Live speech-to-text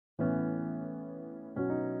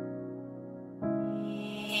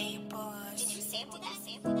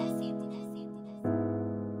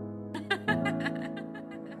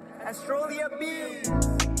Australia beats.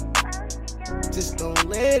 Just don't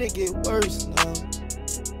let it get worse now.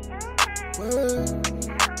 Word.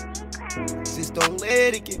 Just don't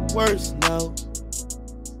let it get worse now.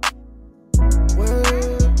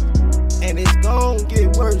 Word. And it's gon'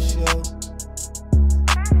 get worse, yo.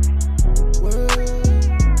 Word.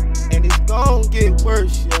 And it's gon' get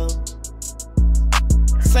worse, yo.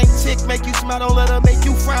 Same chick make you smile, don't let her make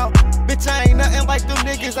you frown. Bitch, I ain't nothing like them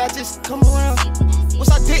niggas, I just come around. Wish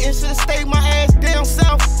I didn't, should've stayed my ass down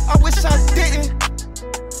south. I wish I didn't.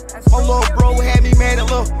 My little bro had me mad at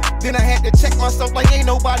love. Then I had to check myself like ain't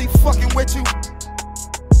nobody fucking with you.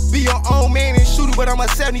 Be your own man and shoot it, but I'm a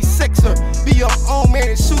 76er. Be your own man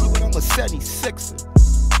and shoot it, but I'm a 76er.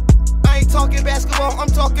 I ain't talking basketball, I'm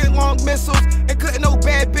talking long missiles. And couldn't no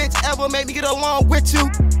bad bitch ever make me get along with you.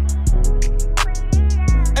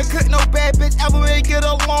 And couldn't no bad bitch ever make me get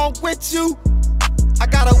along with you. I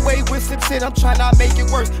got away with some shit, I'm trying not make it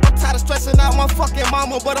worse. I'm tired of stressing out my fucking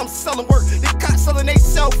mama, but I'm selling work. They cops selling they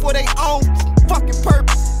self for their own fucking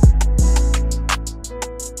purpose.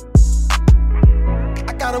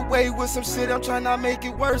 I got away with some shit, I'm trying not make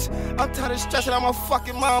it worse. I'm tired of stressing out my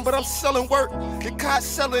fucking mom, but I'm selling work. The cops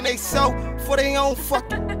selling they self for their own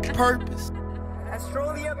fucking purpose.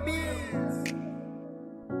 Australia beats.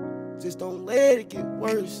 Just don't let it get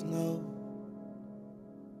worse, no.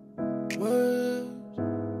 Word.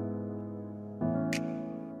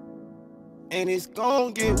 And it's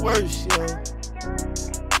gon' get worse, yo.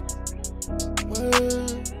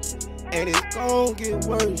 Word. And it's gon' get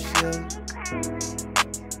worse, yo.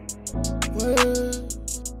 Word.